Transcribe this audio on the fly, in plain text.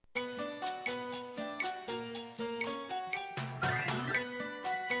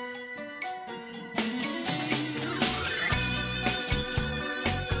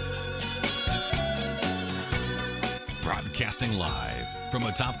Broadcasting live from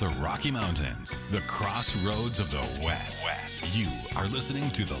atop the Rocky Mountains, the crossroads of the West. You are listening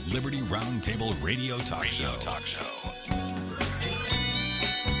to the Liberty Roundtable Radio Talk Show.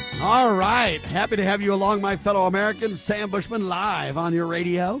 All right. Happy to have you along, my fellow Americans. Sam Bushman live on your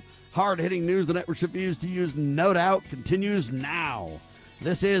radio. Hard-hitting news the network refused to use, no doubt, continues now.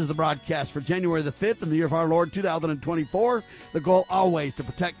 This is the broadcast for January the 5th in the year of our Lord, 2024. The goal always to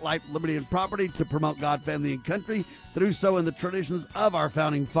protect life, liberty, and property, to promote God, family, and country, to do so in the traditions of our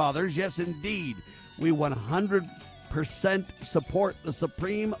founding fathers. Yes, indeed, we 100% support the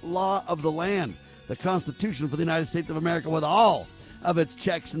supreme law of the land, the Constitution for the United States of America, with all of its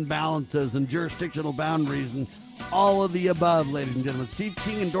checks and balances and jurisdictional boundaries and all of the above, ladies and gentlemen. Steve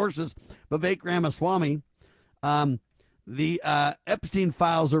King endorses Vivek Ramaswamy. The Epstein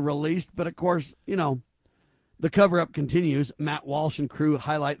files are released, but of course, you know, the cover-up continues. Matt Walsh and crew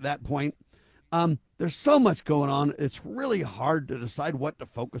highlight that point. There's so much going on, it's really hard to decide what to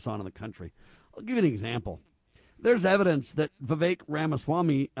focus on in the country. I'll give you an example. There's evidence that Vivek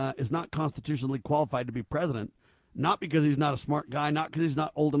Ramaswamy is not constitutionally qualified to be president, not because he's not a smart guy, not because he's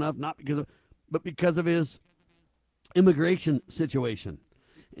not old enough, but because of his immigration situation.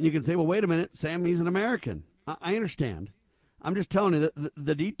 And you can say, well, wait a minute, Sam, he's an American. I understand. I'm just telling you that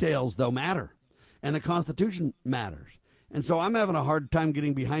the details, though, matter. And the Constitution matters. And so I'm having a hard time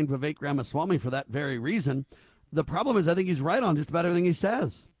getting behind Vivek Ramaswamy for that very reason. The problem is I think he's right on just about everything he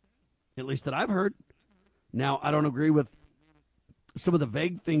says, at least that I've heard. Now, I don't agree with some of the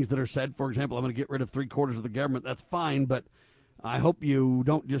vague things that are said. For example, I'm going to get rid of 3/4 of the government. That's fine, but I hope you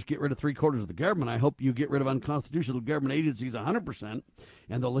don't just get rid of 3/4 of the government. I hope you get rid of unconstitutional government agencies 100%,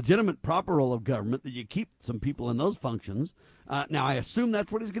 and the legitimate proper role of government, that you keep some people in those functions. Now, I assume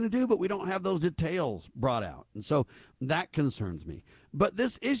that's what he's going to do, but we don't have those details brought out, and so that concerns me. But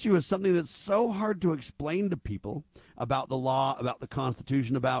this issue is something that's so hard to explain to people about the law, about the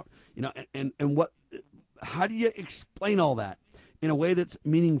Constitution, about, you know, and what, how do you explain all that in a way that's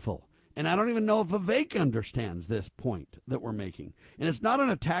meaningful? And I don't even know if Vivek understands this point that we're making. And it's not an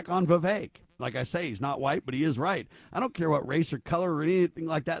attack on Vivek. Like I say, he's not white, but he is right. I don't care what race or color or anything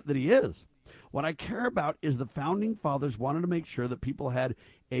like that he is. What I care about is the founding fathers wanted to make sure that people had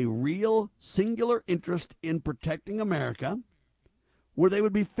a real singular interest in protecting America, where they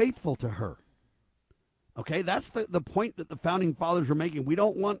would be faithful to her. Okay, that's the point that the founding fathers were making. We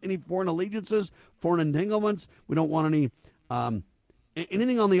don't want any foreign allegiances, foreign entanglements. We don't want any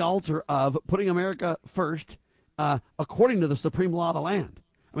anything on the altar of putting America first, according to the supreme law of the land.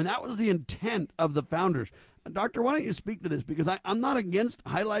 I mean, that was the intent of the founders. Doctor, why don't you speak to this? Because I'm not against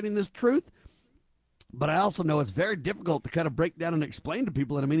highlighting this truth, but I also know it's very difficult to kind of break down and explain to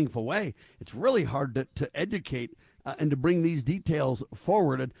people in a meaningful way. It's really hard to educate and to bring these details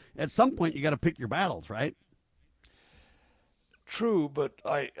forward. And at some point, you got to pick your battles, right? True, but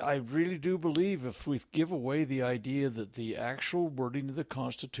I really do believe if we give away the idea that the actual wording of the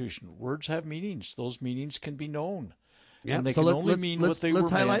Constitution, words have meanings. Those meanings can be known. Yeah, and they so can only mean what they were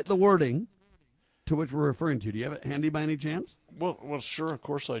meant. Let's highlight the wording to which we're referring to. Do you have it handy by any chance? Well, sure, of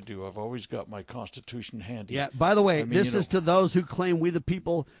course I do. I've always got my Constitution handy. Yeah, by the way, this is to those who claim we the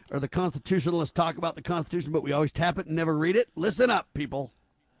people or the constitutionalists talk about the Constitution, but we always tap it and never read it. Listen up, people.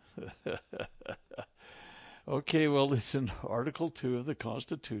 Okay, well, it's in Article 2 of the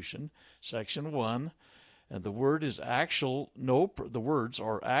Constitution, Section 1, and the word is actual. The words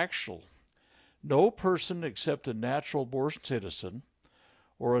are actual. No person except a natural-born citizen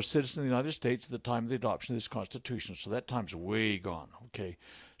or a citizen of the United States at the time of the adoption of this Constitution. So that time's way gone, okay?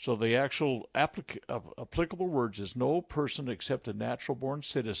 So the actual applicable words is no person except a natural-born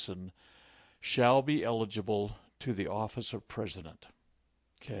citizen shall be eligible to the office of president,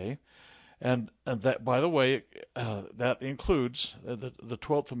 okay? And that, by the way, that includes the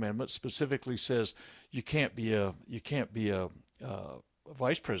 12th Amendment specifically says you can't be a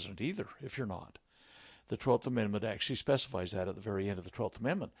vice president either if you're not. The 12th Amendment actually specifies that at the very end of the 12th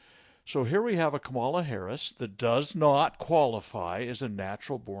Amendment. So here we have a Kamala Harris that does not qualify as a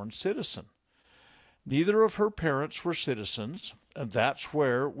natural-born citizen. Neither of her parents were citizens, and that's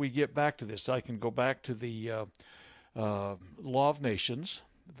where we get back to this. I can go back to the Law of Nations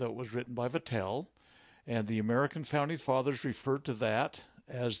that was written by Vattel, and the American founding fathers referred to that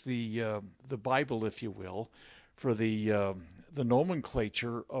as the Bible, if you will, for the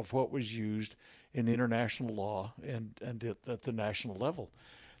nomenclature of what was used in international law and at the national level.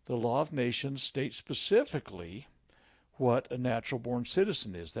 The Law of Nations states specifically what a natural-born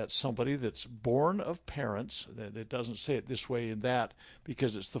citizen is. That's somebody that's born of parents. It doesn't say it this way and that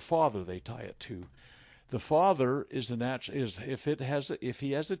because it's the father they tie it to. The father is the natural, if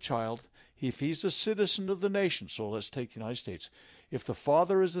he has a child, if he's a citizen of the nation. So let's take the United States. If the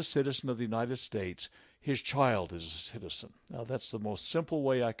father is a citizen of the United States, his child is a citizen. Now that's the most simple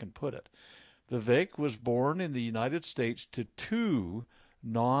way I can put it. Vivek was born in the United States to two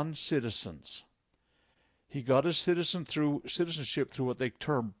non-citizens. He got his citizenship through what they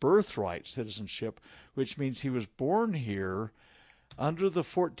term birthright citizenship, which means he was born here under the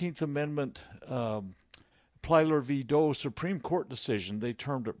 14th Amendment Plyler v. Doe Supreme Court decision. They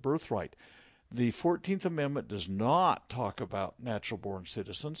termed it birthright. The 14th Amendment does not talk about natural-born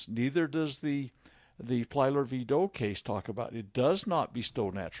citizens. Neither does the Plyler v. Doe case talk about it. It does not bestow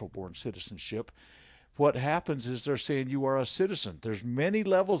natural-born citizenship. What happens is they're saying you are a citizen. There's many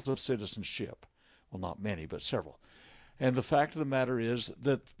levels of citizenship. Well, not many, but several. And the fact of the matter is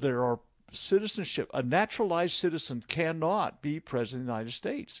that there are citizenship. A naturalized citizen cannot be president of the United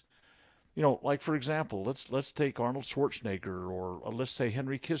States. You know, like for example, let's take Arnold Schwarzenegger, or let's say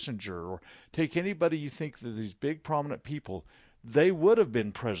Henry Kissinger, or take anybody you think that these big prominent people. They would have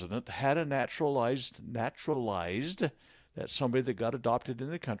been president had a naturalized, that's somebody that got adopted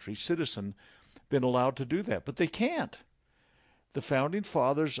in the country, citizen, been allowed to do that. But they can't. The Founding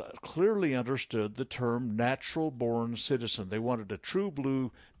Fathers clearly understood the term natural-born citizen. They wanted a true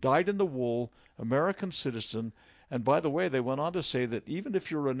blue, dyed-in-the-wool American citizen. And by the way, they went on to say that even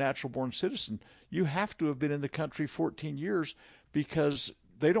if you're a natural-born citizen, you have to have been in the country 14 years because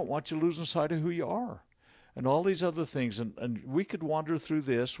they don't want you losing sight of who you are. And all these other things. And we could wander through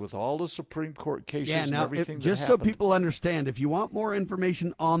this with all the Supreme Court cases and everything that just happened. So people understand, if you want more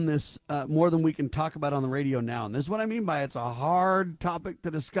information on this, more than we can talk about on the radio now, and this is what I mean by it's a hard topic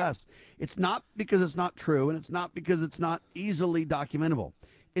to discuss. It's not because it's not true, and it's not because it's not easily documentable.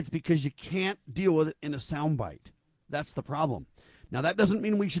 It's because you can't deal with it in a soundbite. That's the problem. Now, that doesn't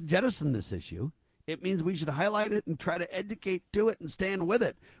mean we should jettison this issue. It means we should highlight it and try to educate to it and stand with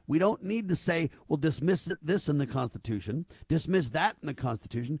it. We don't need to say, well, dismiss this in the Constitution, dismiss that in the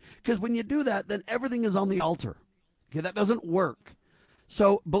Constitution, because when you do that, then everything is on the altar. Okay, that doesn't work.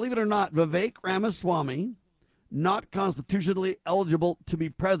 So, believe it or not, Vivek Ramaswamy, not constitutionally eligible to be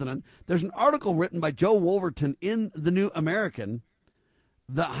president. There's an article written by Joe Wolverton in The New American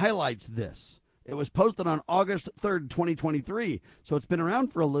that highlights this. It was posted on August 3rd, 2023, so it's been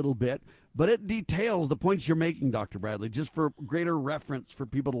around for a little bit, but it details the points you're making, Dr. Bradley, just for greater reference for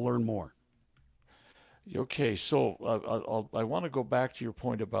people to learn more. Okay, so I want to go back to your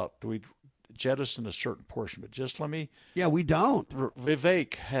point about do we jettison a certain portion, but just let me... Yeah, we don't.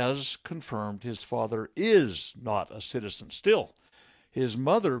 Vivek has confirmed his father is not a citizen still. His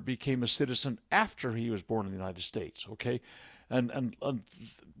mother became a citizen after he was born in the United States, okay? And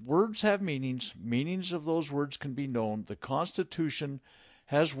words have meanings. Meanings of those words can be known. The Constitution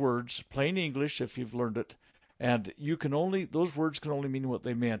has words, plain English if you've learned it, and those words can only mean what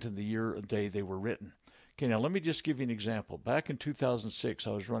they meant in the year and day they were written. Okay, now let me just give you an example. Back in 2006,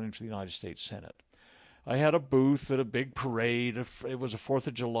 I was running for the United States Senate. I had a booth at a big parade. It was a 4th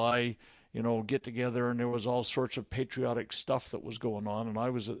of July, get together, and there was all sorts of patriotic stuff that was going on, and I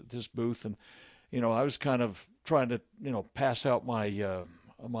was at this booth, and I was kind of trying to, pass out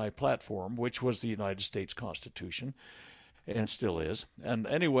my platform, which was the United States Constitution, and still is. And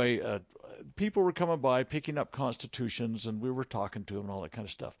anyway, people were coming by, picking up constitutions, and we were talking to them and all that kind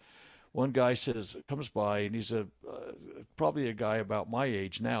of stuff. One guy comes by, and he's probably a guy about my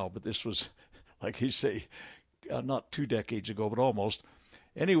age now, but this was, like you say, not 2 decades ago, but almost.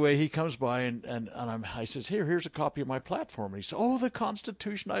 Anyway, he comes by, and I says, here's a copy of my platform. And he said, oh, the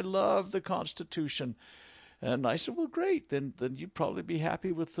Constitution, I love the Constitution. And I said, well, great, then you'd probably be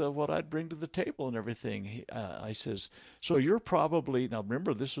happy with what I'd bring to the table and everything. I says, so you're probably, now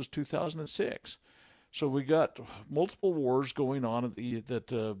remember, this was 2006. So we got multiple wars going on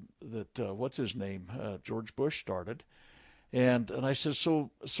that what's his name, George Bush started. And I said,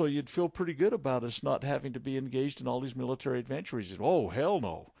 so you'd feel pretty good about us not having to be engaged in all these military adventures. He said, oh, hell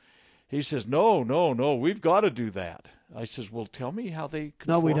no. He says, no, we've got to do that. I says, well, tell me how they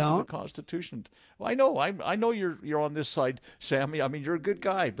conform to the Constitution. Well, I know you're on this side, Sammy. I mean, you're a good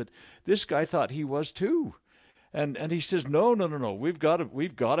guy, but this guy thought he was too. And he says, no, we've got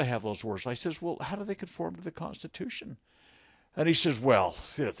to have those wars. I says, well, how do they conform to the Constitution? And he says, well,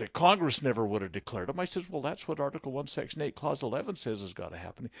 the Congress never would have declared them. I says, well, that's what Article 1, Section 8, Clause 11 says has got to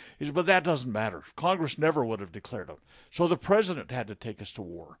happen. He says, but that doesn't matter. Congress never would have declared them. So the president had to take us to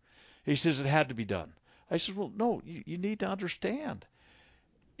war. He says it had to be done. I said, well, no, you need to understand.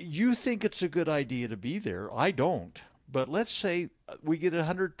 You think it's a good idea to be there. I don't. But let's say we get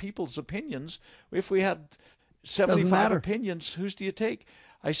 100 people's opinions. If we had 75 opinions, whose do you take?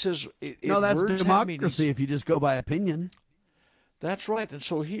 I says, no, that's words have democracy meanings. if you just go by opinion. That's right. And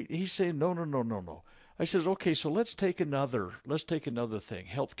so he's saying, no. I says, okay, so let's take another thing,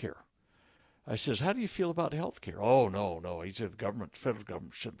 healthcare. I says, how do you feel about healthcare? Oh, no. He said, federal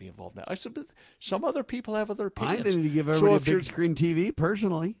government shouldn't be involved in that. I said, but some other people have other opinions. I think to give everybody a big screen TV,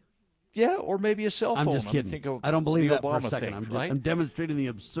 personally. Yeah, or maybe a cell phone. I'm just kidding. I don't believe that for a second. I'm demonstrating the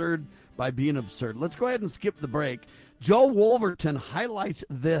absurd by being absurd. Let's go ahead and skip the break. Joe Wolverton highlights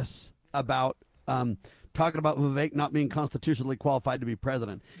this about talking about Vivek not being constitutionally qualified to be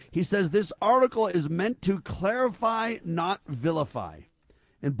president. He says this article is meant to clarify, not vilify.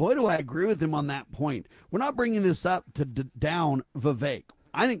 And boy, do I agree with him on that point. We're not bringing this up to down Vivek.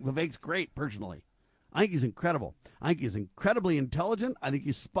 I think Vivek's great, personally. I think he's incredible. I think he's incredibly intelligent. I think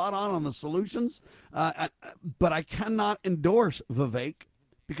he's spot on the solutions. But I cannot endorse Vivek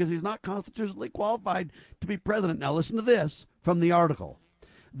because he's not constitutionally qualified to be president. Now, listen to this from the article.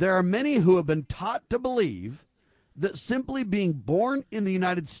 There are many who have been taught to believe that simply being born in the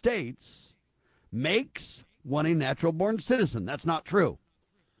United States makes one a natural-born citizen. That's not true.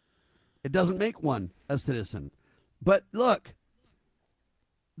 It doesn't make one a citizen. But look,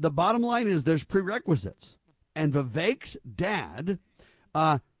 the bottom line is there's prerequisites. And Vivek's dad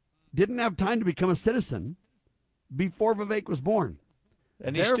didn't have time to become a citizen before Vivek was born.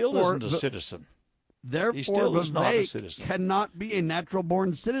 And he still isn't a citizen. Therefore, he still is not a citizen. Cannot be a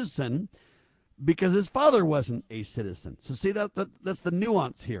natural-born citizen because his father wasn't a citizen. So see, that's the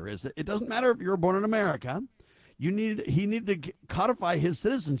nuance here, is that it doesn't matter if you were born in America. He needed to codify his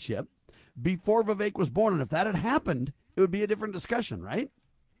citizenship before Vivek was born. And if that had happened, it would be a different discussion, right?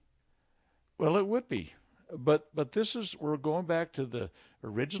 Well, it would be. But we're going back to the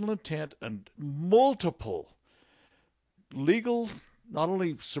original intent and multiple legal, not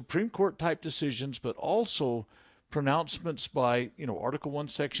only Supreme Court type decisions, but also pronouncements by, Article 1,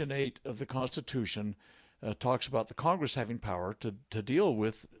 Section 8 of the Constitution talks about the Congress having power to deal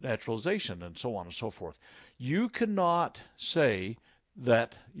with naturalization and so on and so forth. You cannot say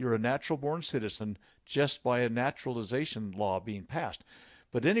that you're a natural-born citizen just by a naturalization law being passed.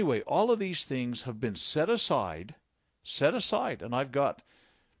 But anyway, all of these things have been set aside, and I've got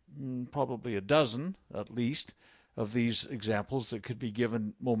probably a dozen, at least, of these examples that could be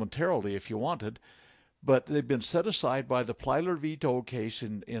given momentarily if you wanted, but they've been set aside by the Plyler veto case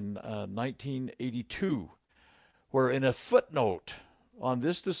in 1982, where in a footnote on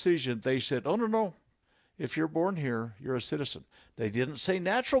this decision they said, oh, no, if you're born here, you're a citizen. They didn't say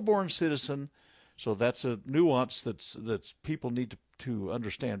natural-born citizen, so that's a nuance that's people need to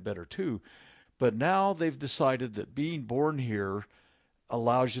understand better too. But now they've decided that being born here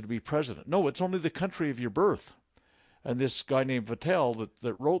allows you to be president. No, it's only the country of your birth. And this guy named Vattel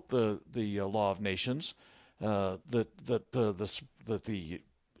that wrote the Law of Nations that the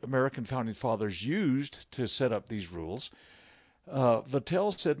American founding fathers used to set up these rules,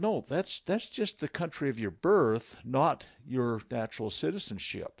 Vattel said, no, that's just the country of your birth, not your natural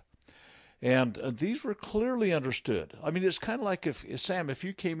citizenship. And these were clearly understood. I mean, it's kind of like if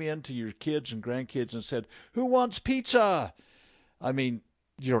you came in to your kids and grandkids and said, who wants pizza? I mean,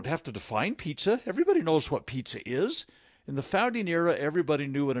 you don't have to define pizza. Everybody knows what pizza is. In the founding era, everybody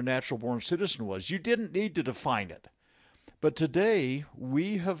knew what a natural-born citizen was. You didn't need to define it. But today,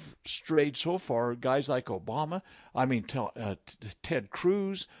 we have strayed so far, guys like Obama, Ted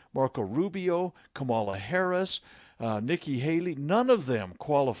Cruz, Marco Rubio, Kamala Harris, Nikki Haley, none of them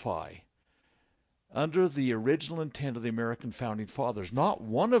qualify under the original intent of the American founding fathers. Not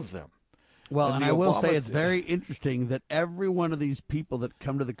one of them. Well, and I will say it's very interesting that every one of these people that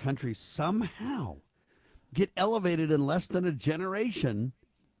come to the country somehow get elevated in less than a generation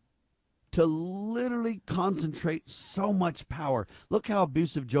to literally concentrate so much power. Look how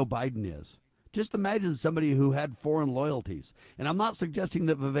abusive Joe Biden is. Just imagine somebody who had foreign loyalties. And I'm not suggesting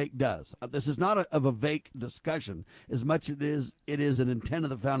that Vivek does. This is not a Vivek discussion as much as it is an intent of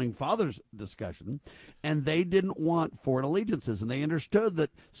the Founding Fathers discussion. And they didn't want foreign allegiances. And they understood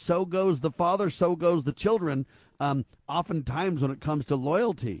that so goes the father, so goes the children, oftentimes when it comes to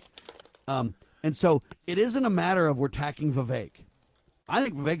loyalty. And so it isn't a matter of we're attacking Vivek. I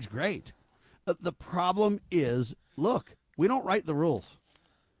think Vivek's great. The problem is, look, we don't write the rules.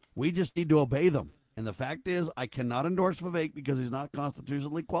 We just need to obey them. And the fact is, I cannot endorse Vivek because he's not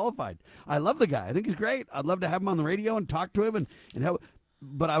constitutionally qualified. I love the guy. I think he's great. I'd love to have him on the radio and talk to him and help.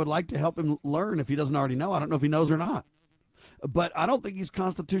 But I would like to help him learn if he doesn't already know. I don't know if he knows or not. But I don't think he's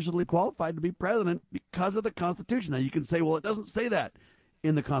constitutionally qualified to be president because of the Constitution. Now, you can say, well, it doesn't say that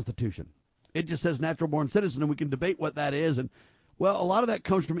in the Constitution. It just says natural-born citizen, and we can debate what that is. And, well, a lot of that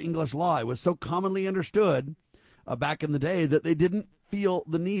comes from English law. It was so commonly understood back in the day that they didn't feel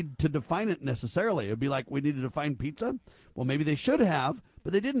the need to define it necessarily. It would be like, we need to define pizza. Well, maybe they should have,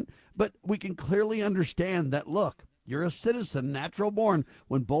 but they didn't. But we can clearly understand that, look, you're a citizen, natural born,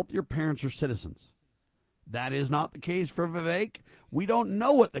 when both your parents are citizens. That is not the case for Vivek. We don't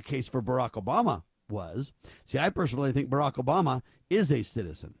know what the case for Barack Obama was. See, I personally think Barack Obama is a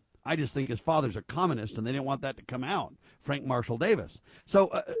citizen. I just think his father's a communist, and they didn't want that to come out. Frank Marshall Davis.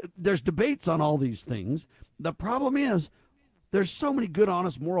 So there's debates on all these things. The problem is, there's so many good,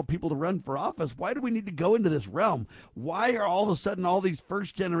 honest, moral people to run for office. Why do we need to go into this realm? Why are all of a sudden all these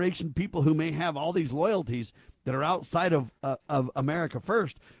first-generation people who may have all these loyalties that are outside of America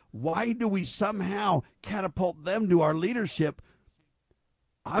first, why do we somehow catapult them to our leadership?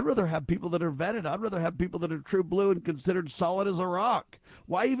 I'd rather have people that are vetted. I'd rather have people that are true blue and considered solid as a rock.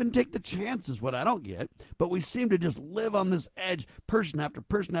 Why even take the chance is what I don't get. But we seem to just live on this edge. Person after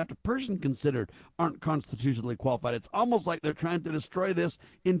person after person considered aren't constitutionally qualified. It's almost like they're trying to destroy this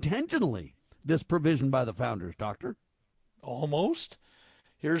intentionally, this provision by the founders, Doctor. Almost.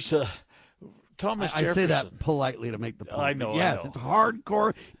 Here's Thomas I Jefferson. say that politely to make the point. I know. Yes, I know. it's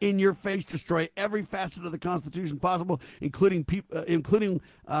hardcore, in your face, destroy every facet of the Constitution possible, including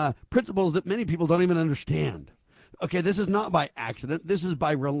principles that many people don't even understand. Okay, this is not by accident. This is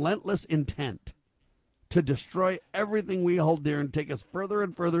by relentless intent to destroy everything we hold dear and take us further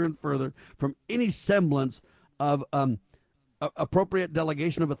and further and further from any semblance of appropriate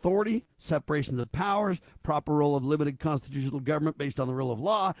delegation of authority, separation of powers, proper role of limited constitutional government based on the rule of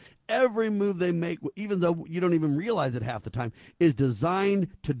law. Every move they make, even though you don't even realize it half the time, is designed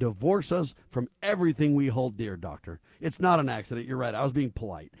to divorce us from everything we hold dear, Doctor. It's not an accident. You're right. I was being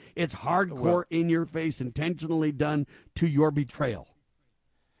polite. It's hardcore, in your face, intentionally done to your betrayal.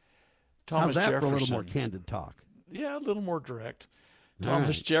 Thomas How's that Jefferson. for a little more candid talk? Yeah, a little more direct.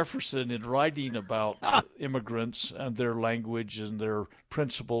 Thomas Jefferson, in writing about immigrants and their language and their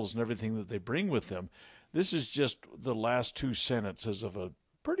principles and everything that they bring with them, this is just the last two sentences of a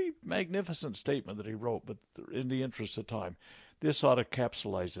pretty magnificent statement that he wrote, but in the interest of time, this ought to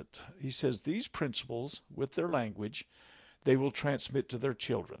capsulize it. He says, these principles, with their language, they will transmit to their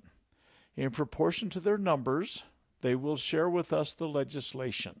children. In proportion to their numbers, they will share with us the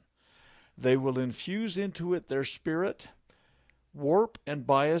legislation. They will infuse into it their spirit, warp and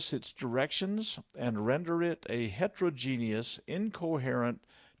bias its directions, and render it a heterogeneous, incoherent,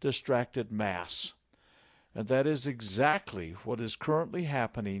 distracted mass. And that is exactly what is currently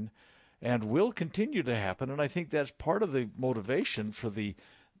happening and will continue to happen. And I think that's part of the motivation for the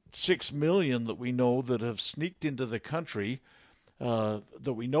 6 million that we know that have sneaked into the country that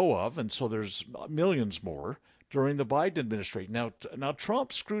we know of. And so there's millions more during the Biden administration. Now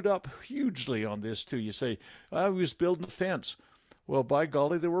Trump screwed up hugely on this too. You say, he was building a fence. Well, by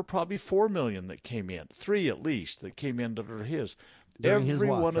golly, there were probably 4 million that came in, 3 at least that came in under his. During Every his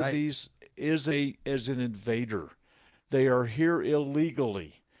watch, one of right? these is an invader. They are here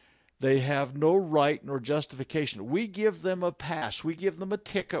illegally. They have no right nor justification. We give them a pass. We give them a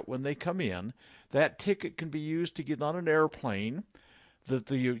ticket when they come in. That ticket can be used to get on an airplane that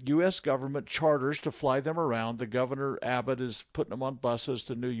the U.S. government charters to fly them around. The Governor Abbott is putting them on buses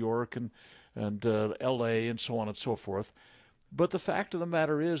to New York and L.A. and so on and so forth. But the fact of the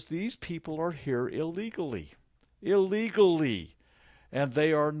matter is, these people are here illegally. And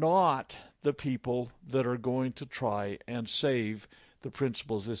they are not the people that are going to try and save the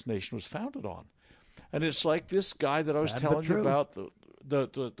principles this nation was founded on. And it's like this guy that I was telling you about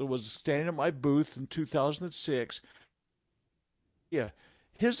that was standing at my booth in 2006. Yeah,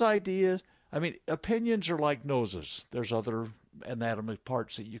 his idea, I mean, opinions are like noses. There's other anatomy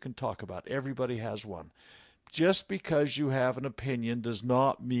parts that you can talk about. Everybody has one. Just because you have an opinion does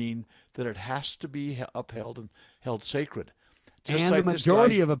not mean that it has to be upheld and held sacred. Just and like the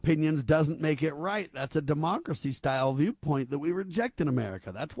majority of opinions doesn't make it right. That's a democracy-style viewpoint that we reject in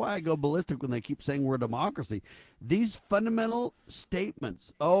America. That's why I go ballistic when they keep saying we're a democracy. These fundamental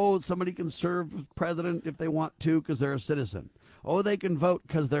statements, somebody can serve as president if they want to because they're a citizen. They can vote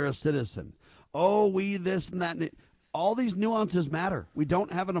because they're a citizen. We this and that. All these nuances matter. We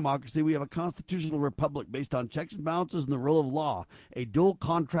don't have a democracy. We have a constitutional republic based on checks and balances and the rule of law, a dual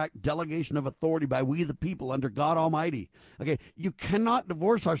contract delegation of authority by we the people under God Almighty. Okay, you cannot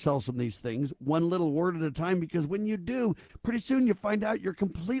divorce ourselves from these things one little word at a time, because when you do, pretty soon you find out you're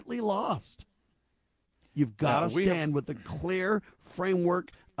completely lost. You've got to stand with the clear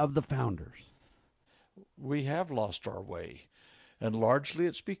framework of the founders. We have lost our way. And largely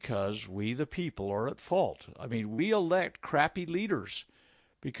it's because we, the people, are at fault. I mean, we elect crappy leaders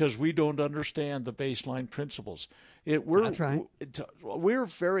because we don't understand the baseline principles. That's right. We're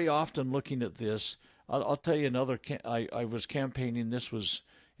very often looking at this. I'll tell you another. I was campaigning. This was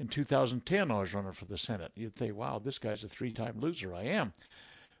in 2010. I was running for the Senate. You'd think, wow, this guy's a 3-time loser. I am.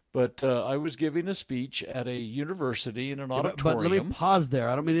 But I was giving a speech at a university in an auditorium. But let me pause there.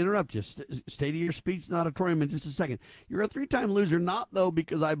 I don't mean to interrupt you. Stay to your speech in the auditorium in just a second. You're a 3-time loser, not, though,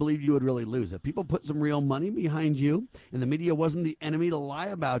 because I believe you would really lose. If people put some real money behind you and the media wasn't the enemy to lie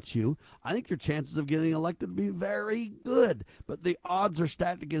about you, I think your chances of getting elected would be very good. But the odds are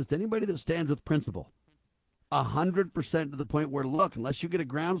stacked against anybody that stands with principle. 100% to the point where, look, unless you get a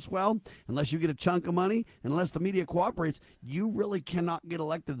groundswell, unless you get a chunk of money, unless the media cooperates, you really cannot get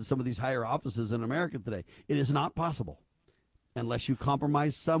elected to some of these higher offices in America today. It is not possible unless you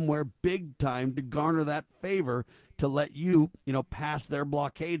compromise somewhere big time to garner that favor to let you, pass their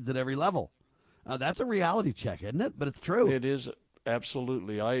blockades at every level. That's a reality check, isn't it? But it's true. It is,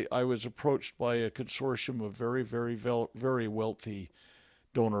 absolutely. I was approached by a consortium of very, very, very wealthy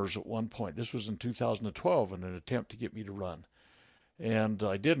donors at one point. This was in 2012 in an attempt to get me to run. And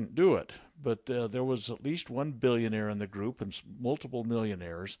I didn't do it. But there was at least one billionaire in the group and multiple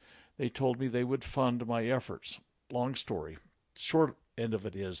millionaires. They told me they would fund my efforts. Long story. Short end of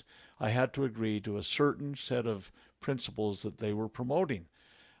it is I had to agree to a certain set of principles that they were promoting.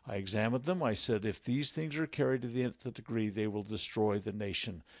 I examined them. I said, if these things are carried to the nth degree, they will destroy the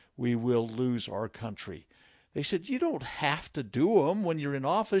nation. We will lose our country. They said, you don't have to do them when you're in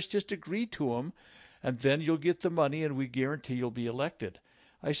office. Just agree to them, and then you'll get the money, and we guarantee you'll be elected.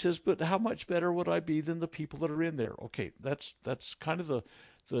 I says, but how much better would I be than the people that are in there? Okay, that's kind of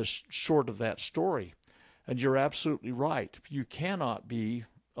the short of that story. And you're absolutely right. You cannot be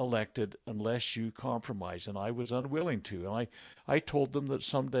elected unless you compromise, and I was unwilling to. And I told them that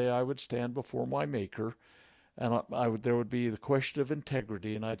someday I would stand before my Maker, and there would be the question of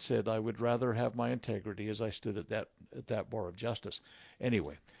integrity, and I'd said I would rather have my integrity as I stood at that bar of justice.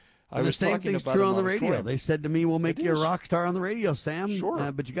 Anyway, I was talking about the same thing's true on the radio. They said to me, "We'll make you a rock star on the radio, Sam.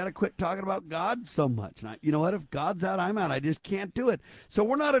 Sure, but you got to quit talking about God so much." And you know what? If God's out, I'm out. I just can't do it. So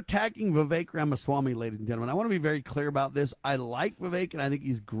we're not attacking Vivek Ramaswamy, ladies and gentlemen. I want to be very clear about this. I like Vivek, and I think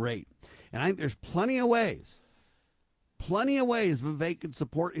he's great. And I think there's plenty of ways Vivek could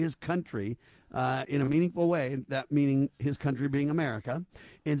support his country in a meaningful way, that meaning his country being America.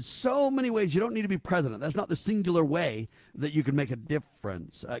 In so many ways, you don't need to be president. That's not the singular way that you can make a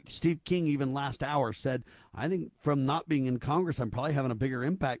difference. Steve King, even last hour, said, I think from not being in Congress, I'm probably having a bigger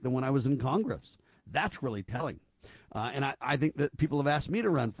impact than when I was in Congress. That's really telling. And I think that people have asked me to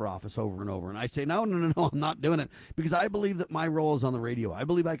run for office over and over. And I say, no, I'm not doing it, because I believe that my role is on the radio. I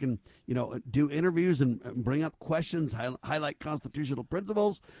believe I can, do interviews and bring up questions, highlight constitutional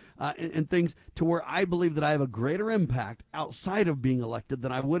principles and things to where I believe that I have a greater impact outside of being elected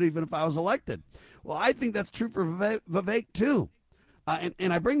than I would even if I was elected. Well, I think that's true for Vivek, too.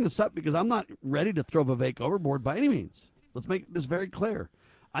 And I bring this up because I'm not ready to throw Vivek overboard by any means. Let's make this very clear.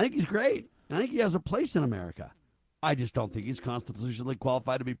 I think he's great. I think he has a place in America. I just don't think he's constitutionally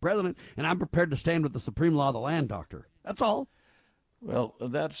qualified to be president, and I'm prepared to stand with the supreme law of the land, Doctor. That's all. Well,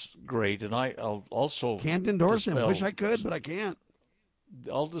 that's great, and I'll also can't endorse him. Wish I could, but I can't.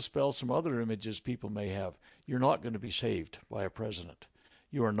 I'll dispel some other images people may have. You're not going to be saved by a president.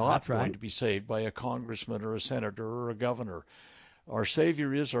 You are not going to be saved by a congressman or a senator or a governor. Our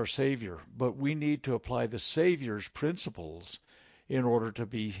Savior is our Savior, but we need to apply the Savior's principles in order to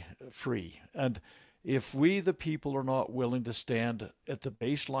be free. And if we, the people, are not willing to stand at the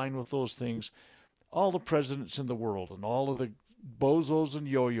baseline with those things, all the presidents in the world and all of the bozos and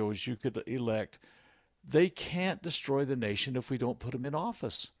yo-yos you could elect, they can't destroy the nation if we don't put them in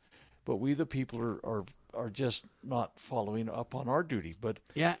office. But we, the people, are just not following up on our duty. But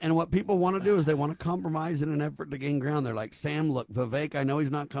yeah, and what people want to do is they want to compromise in an effort to gain ground. They're like, Sam, look, Vivek, I know he's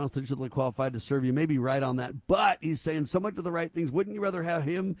not constitutionally qualified to serve. You may be right on that, but he's saying so much of the right things. Wouldn't you rather have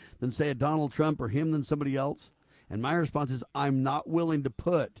him than, say, a Donald Trump, or him than somebody else? And my response is, I'm not willing to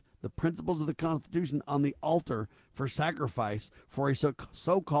put the principles of the Constitution on the altar for sacrifice for a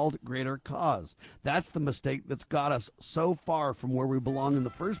so-called greater cause. That's the mistake that's got us so far from where we belong in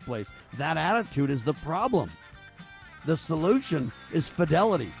the first place. That attitude is the problem. The solution is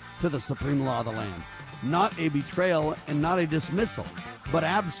fidelity to the supreme law of the land. Not a betrayal and not a dismissal, but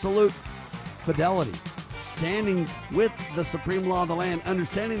absolute fidelity. Standing with the supreme law of the land,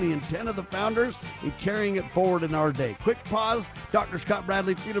 understanding the intent of the founders, and carrying it forward in our day. Quick pause. Dr. Scott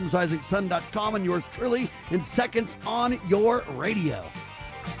Bradley, freedomsrisingsun.com, and yours truly in seconds on your radio.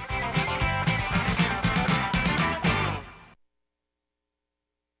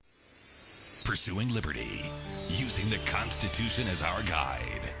 Pursuing liberty, using the Constitution as our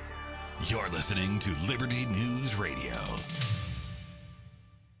guide. You're listening to Liberty News Radio.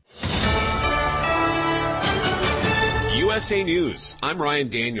 USA News, I'm Ryan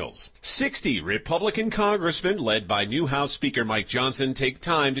Daniels. 60 Republican congressmen, led by new House Speaker Mike Johnson, take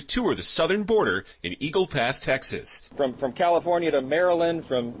time to tour the southern border in Eagle Pass, Texas. From California to Maryland,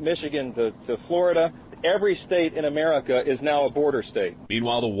 from Michigan to Florida, every state in America is now a border state.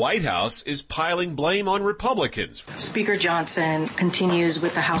 Meanwhile, the White House is piling blame on Republicans. Speaker Johnson continues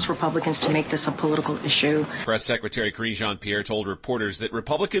with the House Republicans to make this a political issue. Press Secretary Karine Jean-Pierre told reporters that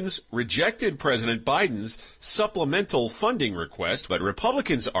Republicans rejected President Biden's supplemental funding request, but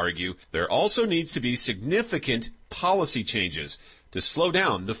Republicans argue there also needs to be significant policy changes to slow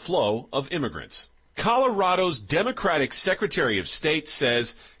down the flow of immigrants. Colorado's Democratic Secretary of State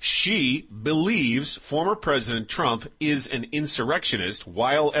says she believes former President Trump is an insurrectionist,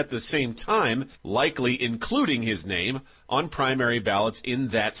 while at the same time likely including his name on primary ballots in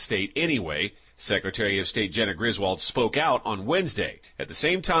that state anyway. Secretary of State Jenna Griswold spoke out on Wednesday. At the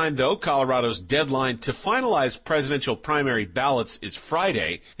same time, though, Colorado's deadline to finalize presidential primary ballots is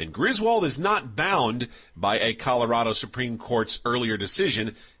Friday, and Griswold is not bound by a Colorado Supreme Court's earlier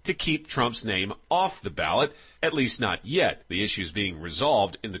decision to keep Trump's name off the ballot, at least not yet. The issue is being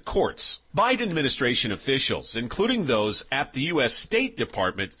resolved in the courts. Biden administration officials, including those at the U.S. State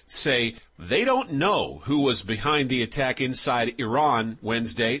Department, say they don't know who was behind the attack inside Iran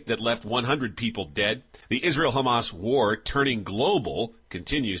Wednesday that left 100 people dead. The Israel-Hamas war turning global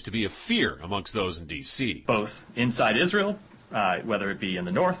continues to be a fear amongst those in D.C. Both inside Israel, whether it be in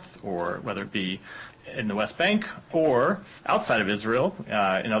the north or whether it be in the West Bank or outside of Israel,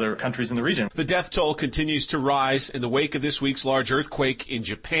 in other countries in the region. The death toll continues to rise in the wake of this week's large earthquake in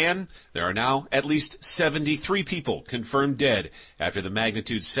Japan. There are now at least 73 people confirmed dead after the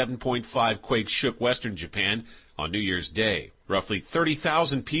magnitude 7.5 quake shook western Japan on New Year's Day. Roughly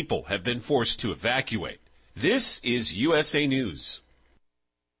 30,000 people have been forced to evacuate. This is USA News.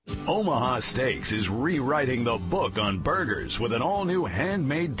 Omaha Steaks is rewriting the book on burgers with an all-new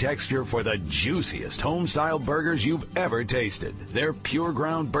handmade texture for the juiciest home-style burgers you've ever tasted. Their pure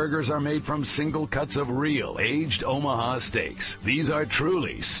ground burgers are made from single cuts of real aged Omaha steaks. These are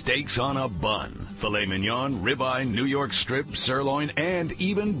truly steaks on a bun. Filet mignon, ribeye, New York strip, sirloin, and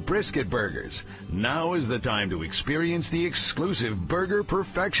even brisket burgers. Now is the time to experience the exclusive Burger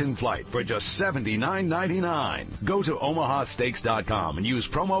Perfection Flight for just $79.99. Go to omahasteaks.com and use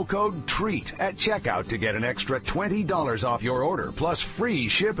promo code TREAT at checkout to get an extra $20 off your order, plus free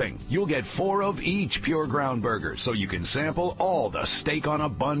shipping. You'll get 4 of each pure ground burger, so you can sample all the steak on a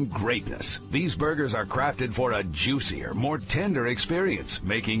bun greatness. These burgers are crafted for a juicier, more tender experience,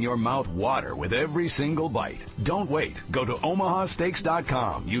 making your mouth water with every single bite. Don't wait. Go to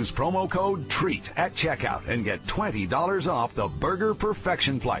omahasteaks.com, use promo code TREAT at checkout, and get $20 off the Burger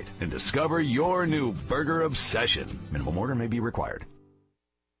Perfection Flight and discover your new burger obsession. Minimum order may be required.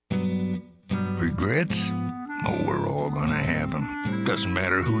 Regrets? Oh, we're all gonna have them. Doesn't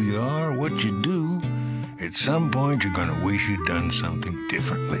matter who you are or what you do. At some point, you're gonna wish you'd done something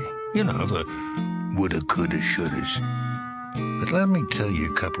differently. You know, the woulda, coulda, shouldas. But let me tell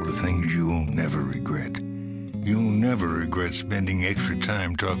you a couple of things you'll never regret. You'll never regret spending extra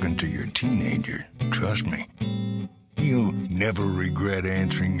time talking to your teenager. Trust me. You'll never regret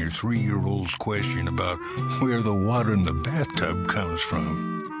answering your 3-year-old's question about where the water in the bathtub comes from.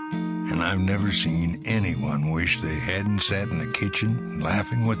 And I've never seen anyone wish they hadn't sat in the kitchen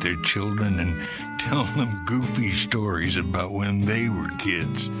laughing with their children and telling them goofy stories about when they were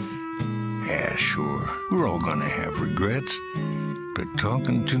kids. Yeah, sure, we're all gonna have regrets, but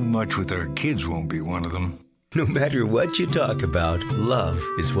talking too much with our kids won't be one of them. No matter what you talk about, love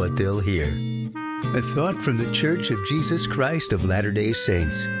is what they'll hear. A thought from the Church of Jesus Christ of Latter-day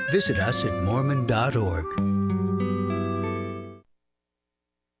Saints. Visit us at Mormon.org.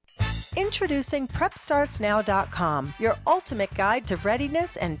 Introducing PrepStartsNow.com, your ultimate guide to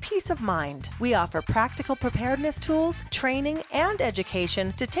readiness and peace of mind. We offer practical preparedness tools, training, and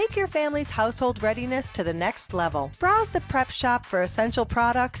education to take your family's household readiness to the next level. Browse the prep shop for essential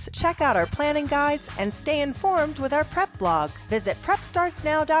products, check out our planning guides, and stay informed with our prep blog. Visit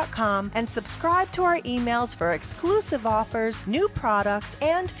PrepStartsNow.com and subscribe to our emails for exclusive offers, new products,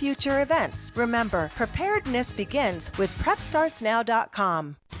 and future events. Remember, preparedness begins with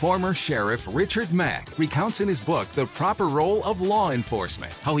PrepStartsNow.com. Former Sheriff Richard Mack recounts in his book The Proper Role of Law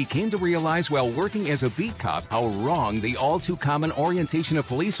Enforcement, how he came to realize while working as a beat cop how wrong the all-too-common orientation of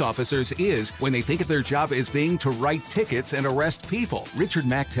police officers is when they think of their job as being to write tickets and arrest people. Richard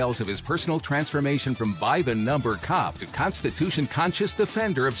Mack tells of his personal transformation from by-the-number cop to Constitution-conscious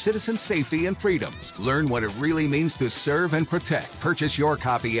defender of citizen safety and freedoms. Learn what it really means to serve and protect. Purchase your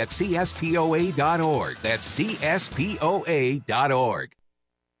copy at CSPOA.org. That's CSPOA.org.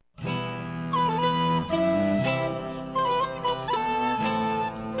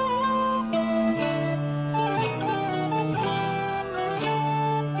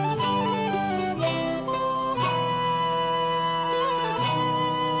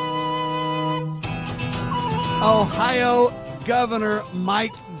 Ohio Governor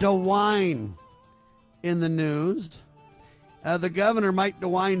Mike DeWine in the news. The governor, Mike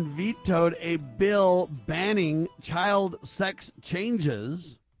DeWine, vetoed a bill banning child sex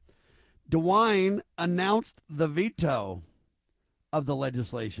changes. DeWine announced the veto of the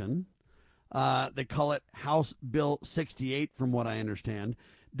legislation. They call it House Bill 68, from what I understand,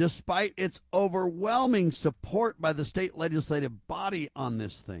 despite its overwhelming support by the state legislative body on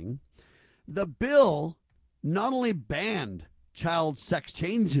this thing. The bill not only banned child sex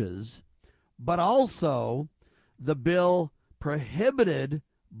changes, but also the bill prohibited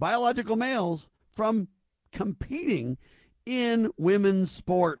biological males from competing in women's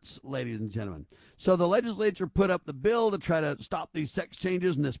sports, ladies and gentlemen. So the legislature put up the bill to try to stop these sex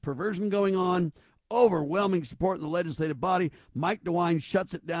changes and this perversion going on. Overwhelming support in the legislative body. Mike DeWine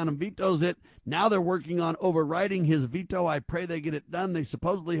shuts it down and vetoes it. Now they're working on overriding his veto. I pray they get it done. They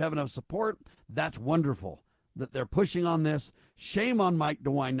supposedly have enough support. That's wonderful that they're pushing on this. Shame on Mike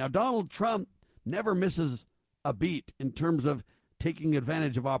DeWine. Now, Donald Trump never misses a beat in terms of taking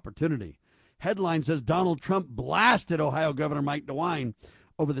advantage of opportunity. Headline says Donald Trump blasted Ohio Governor Mike DeWine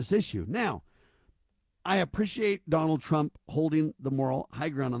over this issue. Now, I appreciate Donald Trump holding the moral high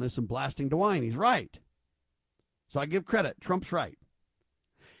ground on this and blasting DeWine. He's right. So I give credit. Trump's right.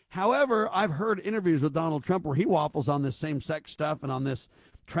 However, I've heard interviews with Donald Trump where he waffles on this same-sex stuff and on this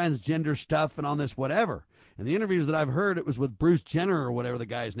transgender stuff and on this whatever. And the interviews that I've heard, it was with Bruce Jenner or whatever the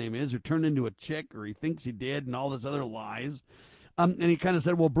guy's name is, who turned into a chick, or he thinks he did, and all this other lies. And he kind of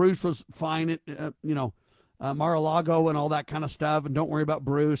said, well, Bruce was fine at, Mar-a-Lago and all that kind of stuff, and don't worry about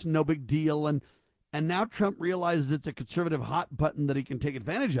Bruce, no big deal. And now Trump realizes it's a conservative hot button that he can take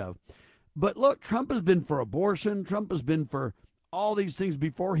advantage of. But look, Trump has been for abortion. Trump has been for all these things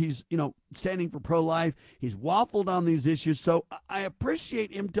before he's, standing for pro-life. He's waffled on these issues. So I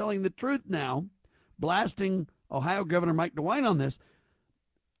appreciate him telling the truth now, blasting Ohio Governor Mike DeWine on this.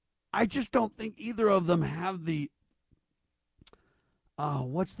 I just don't think either of them have the,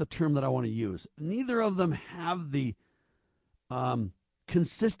 what's the term that I want to use? Neither of them have the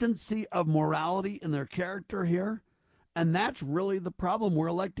consistency of morality in their character here. And that's really the problem. We're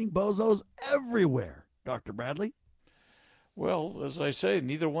electing bozos everywhere, Dr. Bradley. Well, as I say,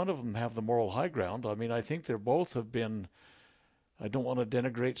 neither one of them have the moral high ground. I mean, I think they both have been, I don't want to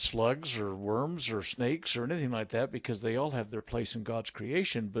denigrate slugs or worms or snakes or anything like that, because they all have their place in God's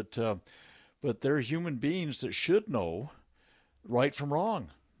creation, but they're human beings that should know right from wrong.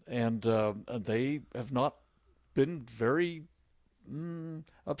 And they have not been very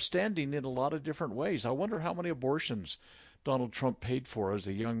upstanding in a lot of different ways. I wonder how many abortions Donald Trump paid for as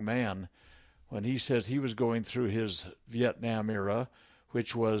a young man when he says he was going through his Vietnam era,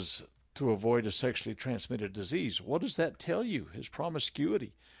 which was to avoid a sexually transmitted disease. What does that tell you? His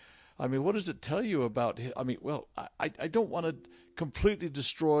promiscuity. I mean, what does it tell you about him? I mean, well, I don't want to completely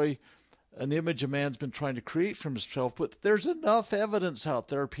destroy an image a man's been trying to create for himself, but there's enough evidence out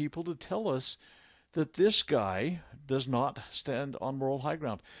there, people, to tell us that this guy does not stand on moral high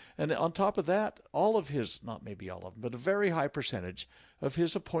ground. And on top of that, all of his, not maybe all of them, but a very high percentage of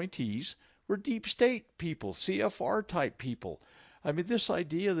his appointees were deep state people, CFR type people. I mean, this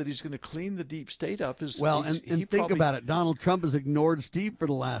idea that he's going to clean the deep state up is... Well, and think about it. Donald Trump has ignored Steve for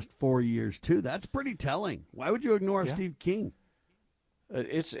the last 4 years, too. That's pretty telling. Why would you ignore Steve King?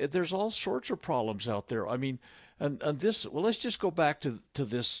 There's all sorts of problems out there. I mean, and this... Well, let's just go back to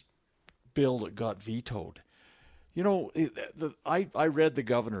this bill that got vetoed. You know, I read the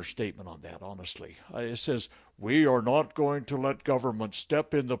governor's statement on that, honestly. It says, "We are not going to let government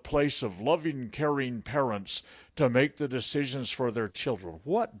step in the place of loving, caring parents to make the decisions for their children."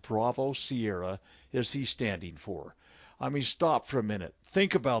 What Bravo Sierra is he standing for? I mean, stop for a minute.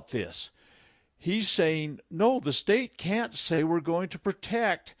 Think about this. He's saying, no, the state can't say we're going to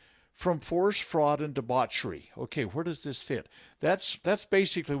protect from force, fraud, and debauchery. Okay, where does this fit? That's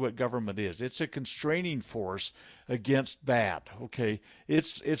basically what government is. It's a constraining force against bad. Okay,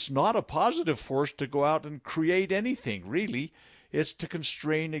 it's not a positive force to go out and create anything, really. It's to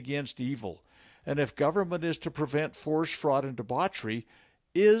constrain against evil. And if government is to prevent force, fraud, and debauchery,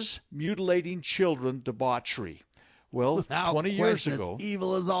 is mutilating children debauchery? Well, without 20 years ago, it's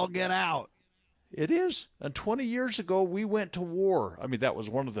evil as all get out. It is. And 20 years ago, we went to war. I mean, that was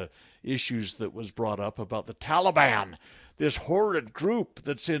one of the issues that was brought up about the Taliban, this horrid group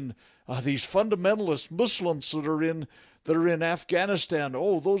that's in these fundamentalist Muslims that are in Afghanistan.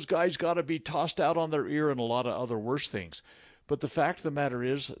 Oh, those guys got to be tossed out on their ear, and a lot of other worse things. But the fact of the matter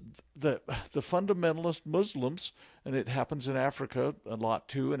is that the fundamentalist Muslims, and it happens in Africa a lot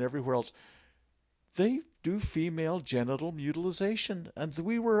too and everywhere else, they do female genital mutilation, and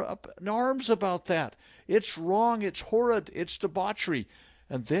we were up in arms about that. It's wrong, it's horrid, it's debauchery.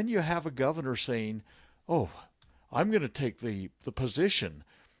 And then you have a governor saying, oh, I'm going to take the position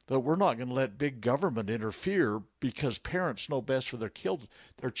that we're not going to let big government interfere because parents know best for their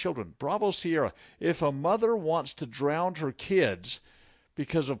children. Bravo, Sierra. If a mother wants to drown her kids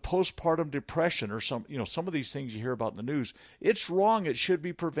because of postpartum depression or some of these things you hear about in the news, it's wrong. It should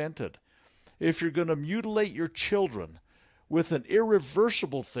be prevented. If you're going to mutilate your children with an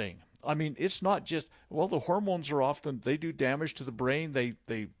irreversible thing, I mean, it's not just, well, the hormones are often, they do damage to the brain.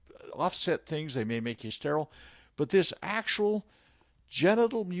 They offset things. They may make you sterile. But this actual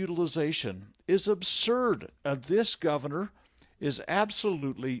genital mutilation is absurd. And this governor is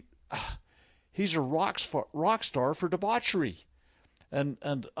absolutely, he's a rock star for debauchery. And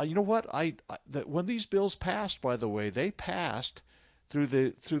you know what? When these bills passed, by the way, they passed through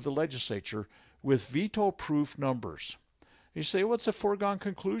the legislature with veto-proof numbers. You say, what's a foregone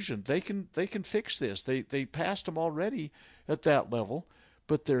conclusion? They can fix this. They passed them already at that level,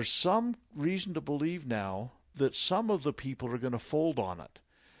 but there's some reason to believe now that some of the people are going to fold on it,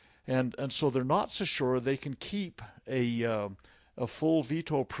 and so they're not so sure they can keep a full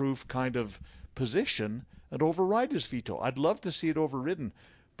veto-proof kind of position and override his veto. I'd love to see it overridden,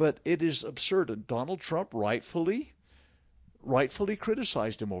 but it is absurd. And Donald Trump rightfully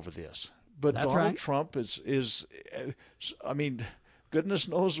criticized him over this. But That's Donald right. Trump is, I mean, goodness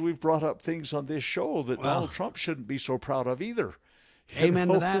knows we've brought up things on this show that Donald Trump shouldn't be so proud of either. Amen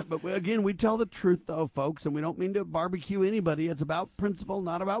to that. But again, we tell the truth, though, folks, and we don't mean to barbecue anybody. It's about principle,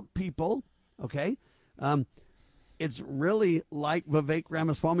 not about people. Okay? It's really like Vivek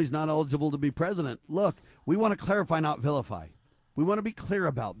Ramaswamy's not eligible to be president. Look, we want to clarify, not vilify. We want to be clear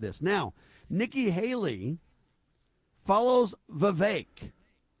about this. Now, Nikki Haley follows Vivek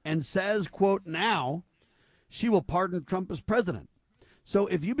and says, quote, now she will pardon Trump as president. So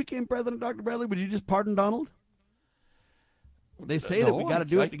if you became president, Dr. Bradley, would you just pardon Donald? They say that we got to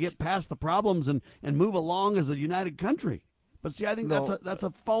do it to get past the problems and move along as a united country. But see, I think that's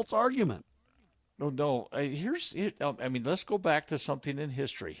a false argument. No. I mean, let's go back to something in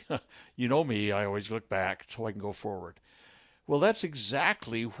history. You know me, I always look back so I can go forward. Well, that's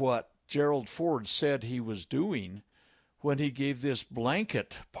exactly what Gerald Ford said he was doing when he gave this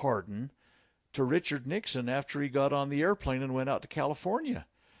blanket pardon to Richard Nixon after he got on the airplane and went out to California.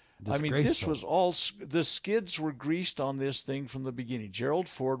 I mean, this was all, the skids were greased on this thing from the beginning. Gerald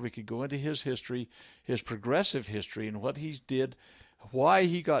Ford, we could go into his history, his progressive history, and what he did, why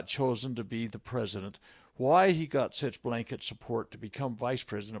he got chosen to be the president, why he got such blanket support to become vice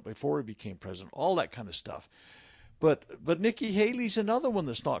president before he became president, all that kind of stuff. But Nikki Haley's another one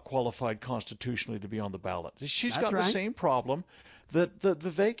that's not qualified constitutionally to be on the ballot. She's got the same problem that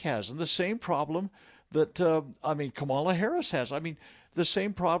Vivek has, and the same problem that Kamala Harris has. I mean, the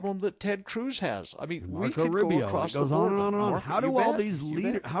same problem that Ted Cruz has. I mean, Marco we could Rubio. go across It goes the board. on and on and on. Marco, How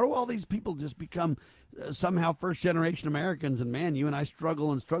do all these people just become somehow first generation Americans? And man, you and I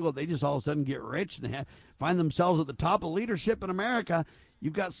struggle. They just all of a sudden get rich and find themselves at the top of leadership in America.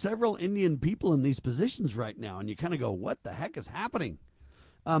 You've got several Indian people in these positions right now, and you kind of go, what the heck is happening?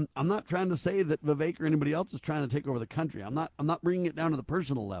 I'm not trying to say that Vivek or anybody else is trying to take over the country. I'm not bringing it down to the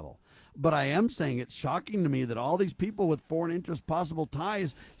personal level. But I am saying it's shocking to me that all these people with foreign interest possible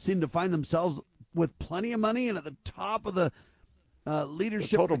ties seem to find themselves with plenty of money and at the top of the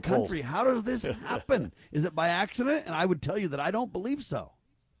leadership of the country. How does this happen? Is it by accident? And I would tell you that I don't believe so.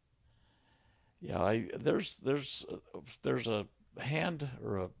 Yeah, there's a hand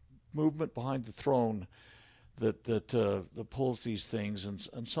or a movement behind the throne that pulls these things,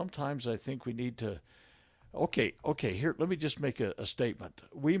 and sometimes I think we need to. Okay, here, let me just make a statement.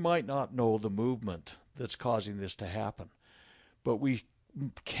 We might not know the movement that's causing this to happen, but we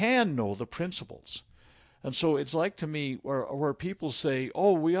can know the principles. And so it's like, to me, where people say,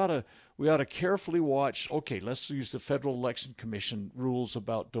 oh, we ought to carefully watch, okay, let's use the Federal Election Commission rules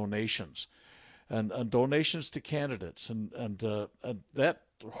about donations and donations to candidates, and that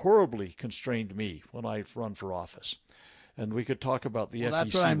horribly constrained me when I run for office. And we could talk about the FEC rules.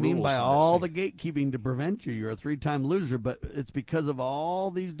 That's what I mean by all the gatekeeping to prevent you. You're a three-time loser, but it's because of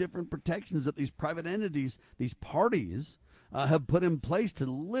all these different protections that these private entities, these parties, have put in place to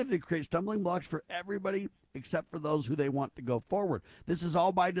literally create stumbling blocks for everybody except for those who they want to go forward. This is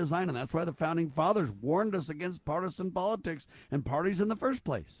all by design, and that's why the Founding Fathers warned us against partisan politics and parties in the first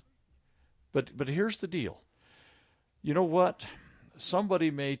place. But here's the deal. You know what?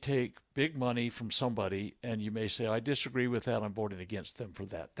 Somebody may take big money from somebody, and you may say, I disagree with that, I'm voting against them for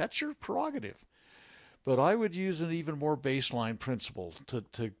that. That's your prerogative. But I would use an even more baseline principle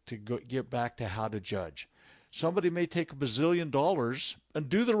to get back to how to judge. Somebody may take $1 bazillion and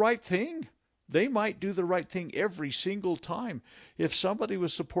do the right thing. They might do the right thing every single time. If somebody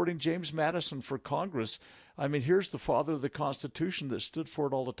was supporting James Madison for Congress, I mean, here's the father of the Constitution that stood for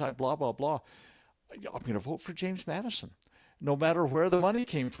it all the time, blah, blah, blah. I'm going to vote for James Madison, no matter where the money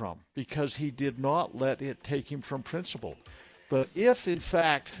came from, because he did not let it take him from principle. But if, in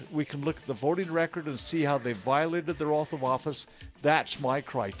fact, we can look at the voting record and see how they violated their oath of office, that's my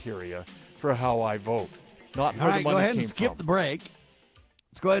criteria for how I vote, not where the money came from. All right, go ahead and skip the break.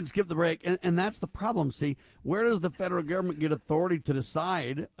 Let's go ahead and skip the break. And that's the problem. See, where does the federal government get authority to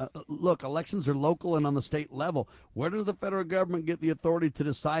decide? Look, elections are local and on the state level. Where does the federal government get the authority to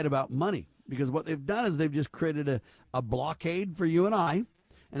decide about money? Because what they've done is they've just created a blockade for you and I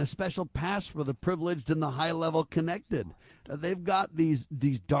and a special pass for the privileged and the high-level connected. They've got these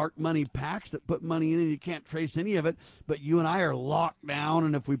dark money packs that put money in and you can't trace any of it, but you and I are locked down,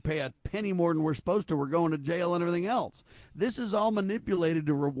 and if we pay a penny more than we're supposed to, we're going to jail and everything else. This is all manipulated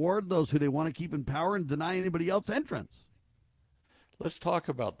to reward those who they want to keep in power and deny anybody else entrance. Let's talk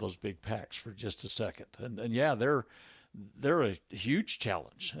about those big packs for just a second. And yeah, they're a huge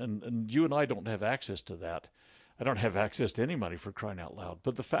challenge, and you and I don't have access to that. I don't have access to any money, for crying out loud.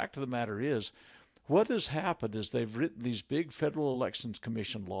 But the fact of the matter is, what has happened is they've written these big Federal Elections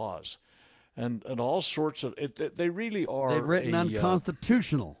Commission laws and all sorts of they really are. They've written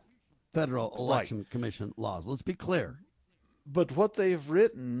unconstitutional Federal Election Commission laws. Let's be clear. But what they've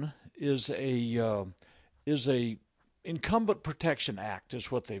written is a Incumbent Protection Act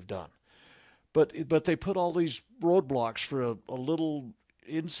is what they've done. But they put all these roadblocks for a little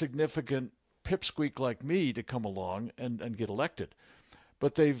insignificant pipsqueak like me to come along and get elected.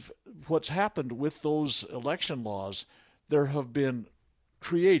 But what's happened with those election laws, there have been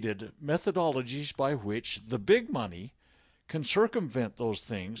created methodologies by which the big money can circumvent those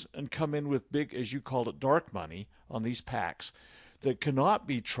things and come in with big, as you called it, dark money on these PACs that cannot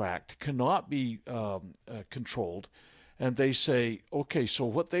be tracked, cannot be controlled. And they say, okay, so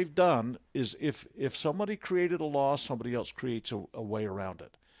what they've done is if somebody created a law, somebody else creates a way around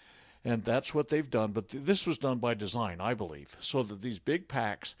it. And that's what they've done. But this was done by design, I believe, so that these big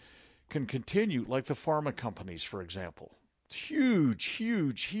PACs can continue, like the pharma companies, for example. Huge,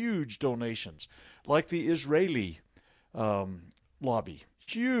 huge, huge donations, like the Israeli lobby.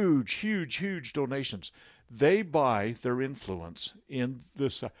 Huge, huge, huge donations. They buy their influence in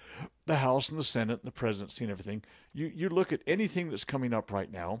the House and the Senate and the presidency and everything. You look at anything that's coming up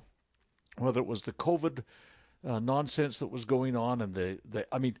right now, whether it was the COVID nonsense that was going on, and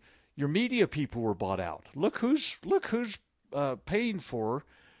I mean, your media people were bought out. Look who's paying for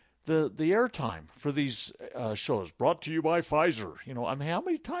the airtime for these shows, brought to you by Pfizer. You know, I mean, how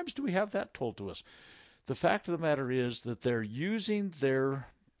many times do we have that told to us? The fact of the matter is that they're using their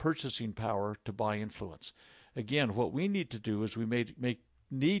purchasing power to buy influence. Again, what we need to do is we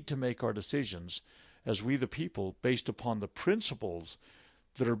need to make our decisions as we the people based upon the principles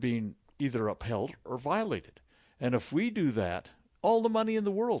that are being either upheld or violated. And if we do that, all the money in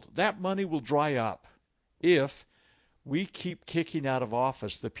the world, that money will dry up if we keep kicking out of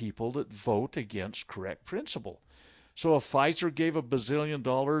office the people that vote against correct principle. So if Pfizer gave $1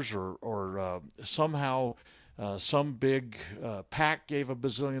 bazillion or somehow some big PAC gave $1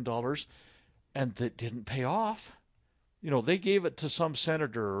 bazillion and that didn't pay off, you know, they gave it to some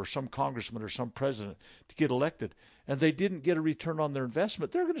senator or some congressman or some president to get elected, and they didn't get a return on their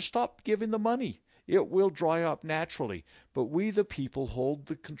investment, they're going to stop giving the money. It will dry up naturally, but we the people hold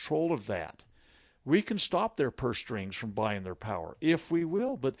the control of that. We can stop their purse strings from buying their power, if we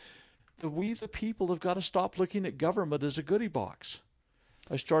will, but we the people have got to stop looking at government as a goodie box.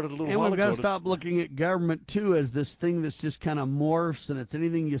 I started a little while ago. And we've got to stop looking at government, too, as this thing that's just kind of morphs, and it's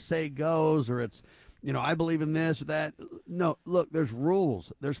anything you say goes, or it's, you know, I believe in this or that. No, look, there's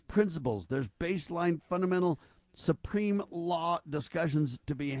rules, there's principles, there's baseline, fundamental, supreme law discussions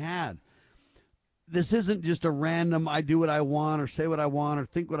to be had. This isn't just a random, I do what I want or say what I want or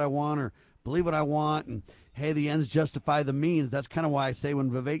think what I want or believe what I want, and, hey, the ends justify the means. That's kind of why I say when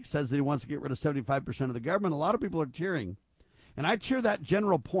Vivek says that he wants to get rid of 75% of the government, a lot of people are cheering. And I cheer that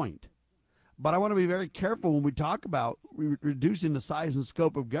general point. But I want to be very careful when we talk about reducing the size and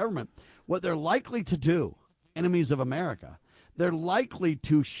scope of government. What they're likely to do, enemies of America, they're likely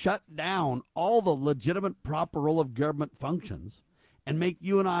to shut down all the legitimate, proper role of government functions and make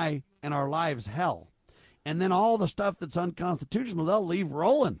you and I and our lives hell. And then all the stuff that's unconstitutional, they'll leave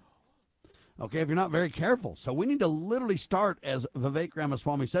rolling. Okay, if you're not very careful. So we need to literally start, as Vivek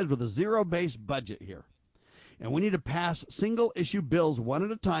Ramaswamy says, with a zero-based budget here. And we need to pass single-issue bills one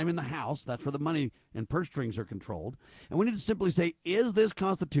at a time in the House. That's where the money and purse strings are controlled. And we need to simply say, is this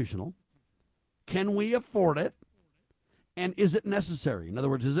constitutional? Can we afford it? And is it necessary? In other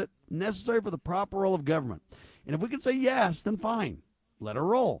words, is it necessary for the proper role of government? And if we can say yes, then fine. Let her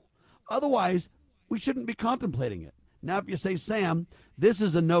roll. Otherwise, we shouldn't be contemplating it. Now, if you say, Sam, this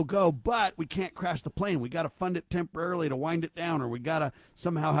is a no-go, but we can't crash the plane. We got to fund it temporarily to wind it down, or we got to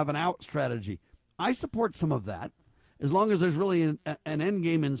somehow have an out strategy. I support some of that, as long as there's really an end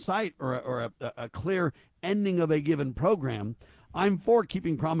game in sight or a clear ending of a given program. I'm for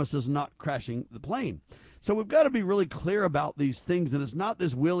keeping promises, not crashing the plane. So we've got to be really clear about these things, and it's not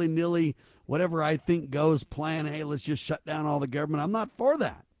this willy-nilly, whatever I think goes plan, hey, let's just shut down all the government. I'm not for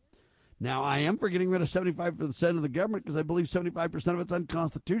that. Now, I am for getting rid of 75% of the government because I believe 75% of it's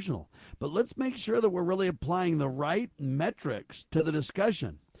unconstitutional. But let's make sure that we're really applying the right metrics to the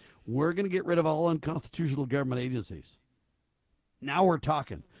discussion. We're going to get rid of all unconstitutional government agencies. Now we're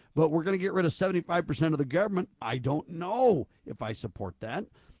talking. But we're going to get rid of 75% of the government. I don't know if I support that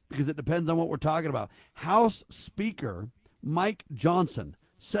because it depends on what we're talking about. House Speaker Mike Johnson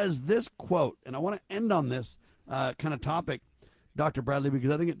says this quote, and I want to end on this kind of topic, Dr. Bradley,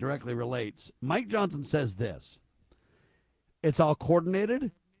 because I think it directly relates. Mike Johnson says this: it's all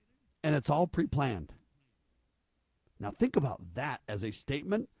coordinated and it's all pre-planned. Now think about that as a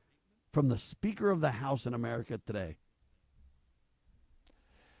statement from the Speaker of the House in America today.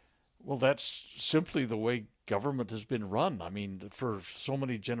 Well, that's simply the way government has been run. I mean, for so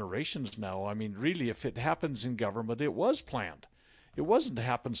many generations now. I mean, really, if it happens in government, it was planned. It wasn't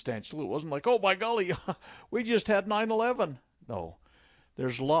happenstantial. It wasn't like, oh, by golly, we just had 9/11. No,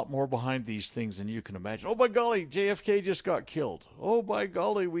 there's a lot more behind these things than you can imagine. Oh, by golly, JFK just got killed. Oh, by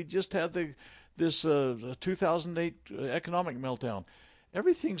golly, we just had this 2008 economic meltdown.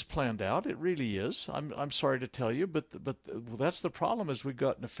 Everything's planned out. It really is. I'm sorry to tell you, but that's the problem, is we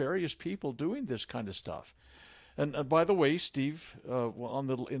got nefarious people doing this kind of stuff. And by the way, Steve,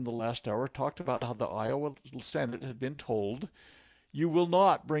 in the last hour, talked about how the Iowa Senate had been told, you will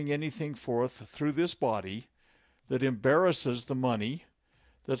not bring anything forth through this body that embarrasses the money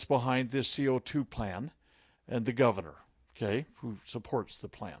that's behind this CO2 plan and the governor, okay, who supports the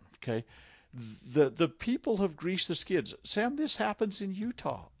plan, okay. The people have greased the skids. Sam, this happens in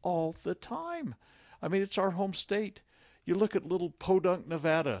Utah all the time. I mean, it's our home state. You look at little Podunk,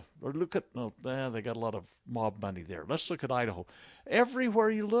 Nevada, or look at, they got a lot of mob money there. Let's look at Idaho. Everywhere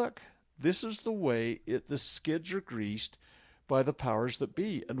you look, this is the way the skids are greased by the powers that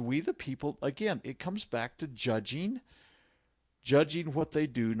be. And we, the people, again, it comes back to judging what they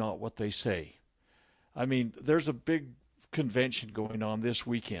do, not what they say. I mean, there's a big convention going on this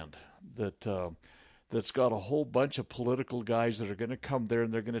weekend that's got a whole bunch of political guys that are going to come there,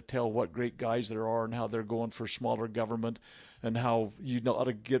 and they're going to tell what great guys there are and how they're going for smaller government and how you know how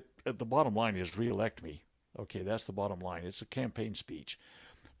to get, the bottom line is reelect me. Okay, that's the bottom line. It's a campaign speech.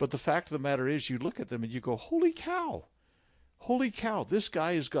 But the fact of the matter is, you look at them and you go, holy cow, this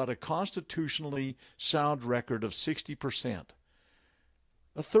guy has got a constitutionally sound record of 60%.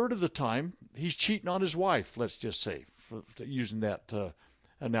 A third of the time, he's cheating on his wife, let's just say, for using that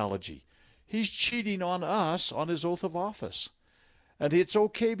analogy. He's cheating on us on his oath of office. And it's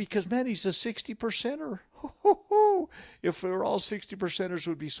okay because, man, he's a 60%er. If we were all 60%ers,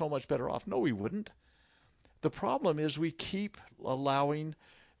 we'd be so much better off. No, we wouldn't. The problem is we keep allowing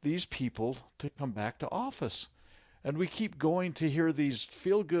these people to come back to office. And we keep going to hear these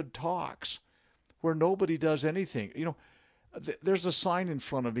feel-good talks where nobody does anything. You know, there's a sign in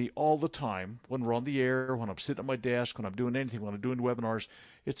front of me all the time when we're on the air, when I'm sitting at my desk, when I'm doing anything, when I'm doing webinars.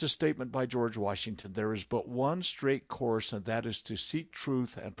 It's a statement by George Washington. There is but one straight course, and that is to seek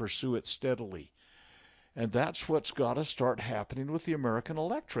truth and pursue it steadily. And that's what's got to start happening with the American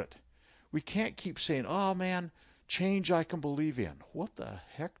electorate. We can't keep saying, oh, man, change I can believe in. What the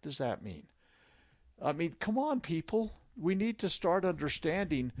heck does that mean? I mean, come on, people. We need to start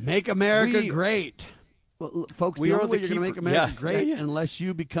understanding. Make America great. Well, folks, the only way you're going to make America great unless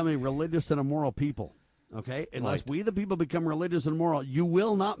you become a religious and a moral people, okay? Unless we, the people, become religious and moral, you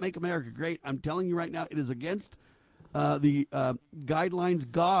will not make America great. I'm telling you right now, it is against the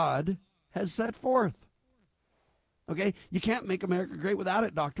guidelines God has set forth, okay? You can't make America great without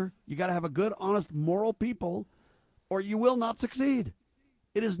it, doctor. You got to have a good, honest, moral people, or you will not succeed.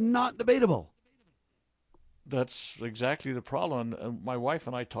 It is not debatable. That's exactly the problem. And my wife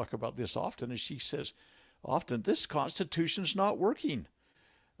and I talk about this often, and she says, often, this Constitution's not working.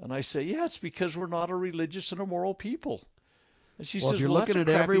 And I say, yeah, it's because we're not a religious and a moral people. And she well, says, if you're well, looking that's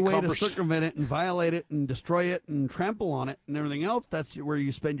at a every crappy way to circumvent it and violate it and destroy it and trample on it and everything else, that's where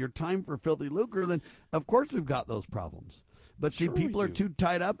you spend your time for filthy lucre, then of course we've got those problems. But see, Sure people are too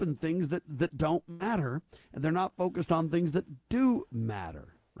tied up in things that don't matter, and they're not focused on things that do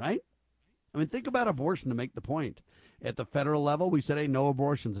matter, right? I mean, think about abortion to make the point. At the federal level, we said, hey, no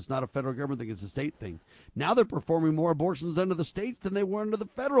abortions. It's not a federal government thing. It's a state thing. Now they're performing more abortions under the states than they were under the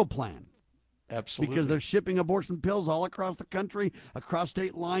federal plan. Absolutely. Because they're shipping abortion pills all across the country, across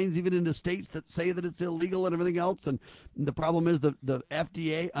state lines, even into states that say that it's illegal and everything else. And the problem is the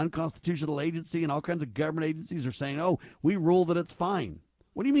FDA, unconstitutional agency, and all kinds of government agencies are saying, oh, we rule that it's fine.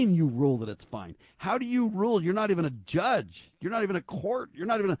 What do you mean you rule that it's fine? How do you rule? You're not even a judge. You're not even a court. You're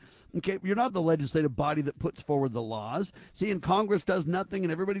not even you're not the legislative body that puts forward the laws. See, and Congress does nothing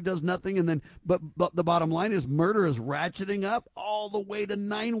and everybody does nothing. And then, but the bottom line is murder is ratcheting up all the way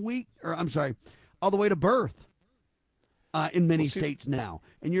to all the way to birth in many states now.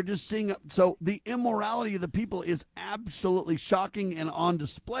 And you're just seeing, so the immorality of the people is absolutely shocking and on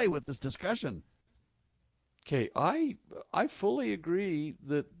display with this discussion. Okay, I fully agree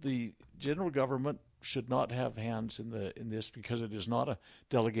that the general government should not have hands in this because it is not a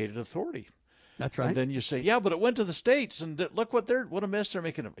delegated authority. That's right. And then you say, yeah, but it went to the states, and look what a mess they're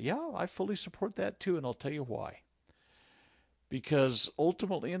making. Yeah, I fully support that too, and I'll tell you why. Because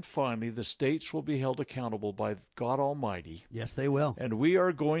ultimately and finally, the states will be held accountable by God Almighty. Yes, they will. And we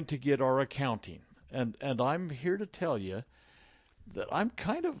are going to get our accounting. And I'm here to tell you that I'm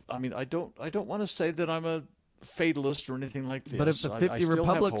kind of, I don't want to say that I'm a fatalist or anything like this. But if the 50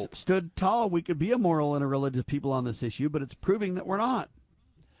 republics stood tall, we could be a moral and a religious people on this issue, but it's proving that we're not.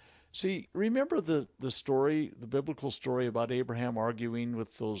 See, remember the story, the biblical story about Abraham arguing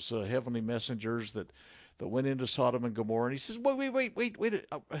with those heavenly messengers that went into Sodom and Gomorrah, and he says, wait,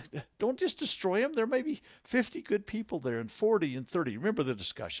 don't just destroy them. There may be 50 good people there and 40 and 30. Remember the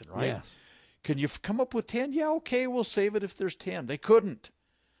discussion, right? Yes. Can you come up with 10? Yeah, okay, we'll save it if there's 10. They couldn't.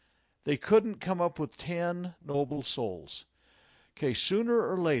 They couldn't come up with 10 noble souls. Okay, sooner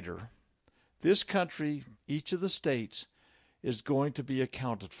or later, this country, each of the states, is going to be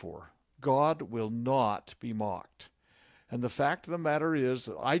accounted for. God will not be mocked. And the fact of the matter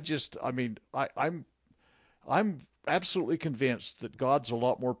is, I'm absolutely convinced that God's a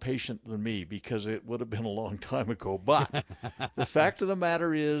lot more patient than me because it would have been a long time ago. But the fact of the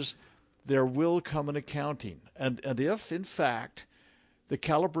matter is, there will come an accounting. And if, in fact, the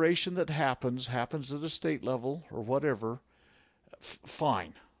calibration that happens at a state level or whatever,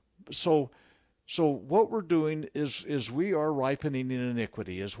 fine. So what we're doing is we are ripening in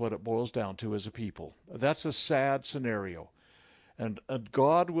iniquity is what it boils down to as a people. That's a sad scenario. And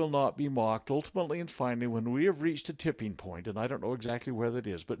God will not be mocked. Ultimately and finally, when we have reached a tipping point, and I don't know exactly where that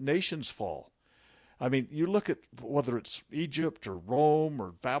is, but nations fall. I mean, you look at whether it's Egypt or Rome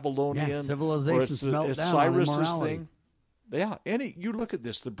or Babylonian, civilizations melt it's down Cyrus's on immorality. thing. Yeah, you look at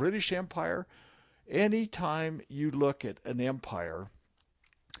this, the British Empire. Anytime you look at an empire,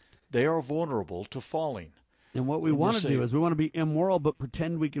 they are vulnerable to falling. And what we want to do is we want to be immoral, but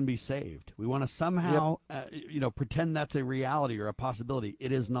pretend we can be saved. We want to somehow, pretend that's a reality or a possibility.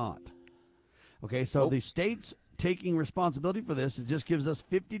 It is not. Okay, so the states taking responsibility for this, it just gives us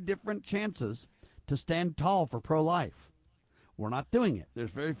 50 different chances to stand tall for pro-life. We're not doing it.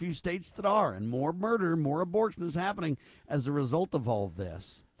 There's very few states that are, and more murder, more abortion is happening as a result of all of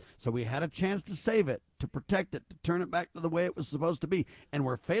this. So we had a chance to save it, to protect it, to turn it back to the way it was supposed to be, and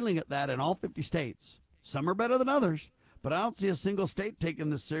we're failing at that in all 50 states. Some are better than others, but I don't see a single state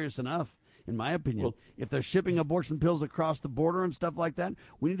taking this serious enough, in my opinion. Well, if they're shipping abortion pills across the border and stuff like that,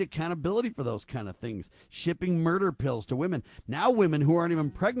 we need accountability for those kind of things. Shipping murder pills to women. Now women who aren't even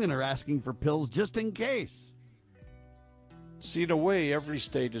pregnant are asking for pills just in case. See, in a way, every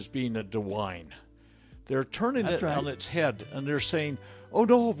state is being a DeWine. They're turning it on its head, and they're saying, oh,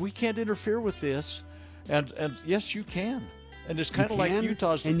 no, we can't interfere with this. And yes, you can. And it's kind of like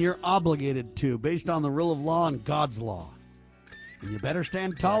Utah's. And you're obligated to, based on the rule of law and God's law. And you better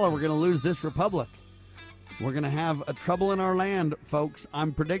stand tall or we're going to lose this republic. We're going to have a trouble in our land, folks.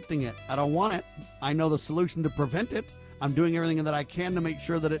 I'm predicting it. I don't want it. I know the solution to prevent it. I'm doing everything that I can to make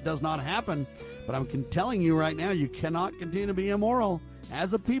sure that it does not happen. But I'm telling you right now, you cannot continue to be immoral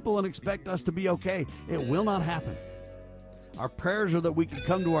as a people and expect us to be okay. It will not happen. Our prayers are that we can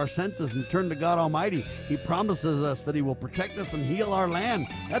come to our senses and turn to God Almighty. He promises us that He will protect us and heal our land.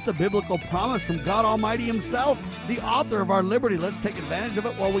 That's a biblical promise from God Almighty Himself, the author of our liberty. Let's take advantage of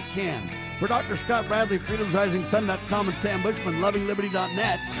it while we can. For Dr. Scott Bradley, freedomsrisingsun.com, and Sam Bushman,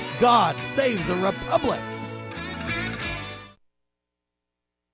 lovingliberty.net, God save the Republic.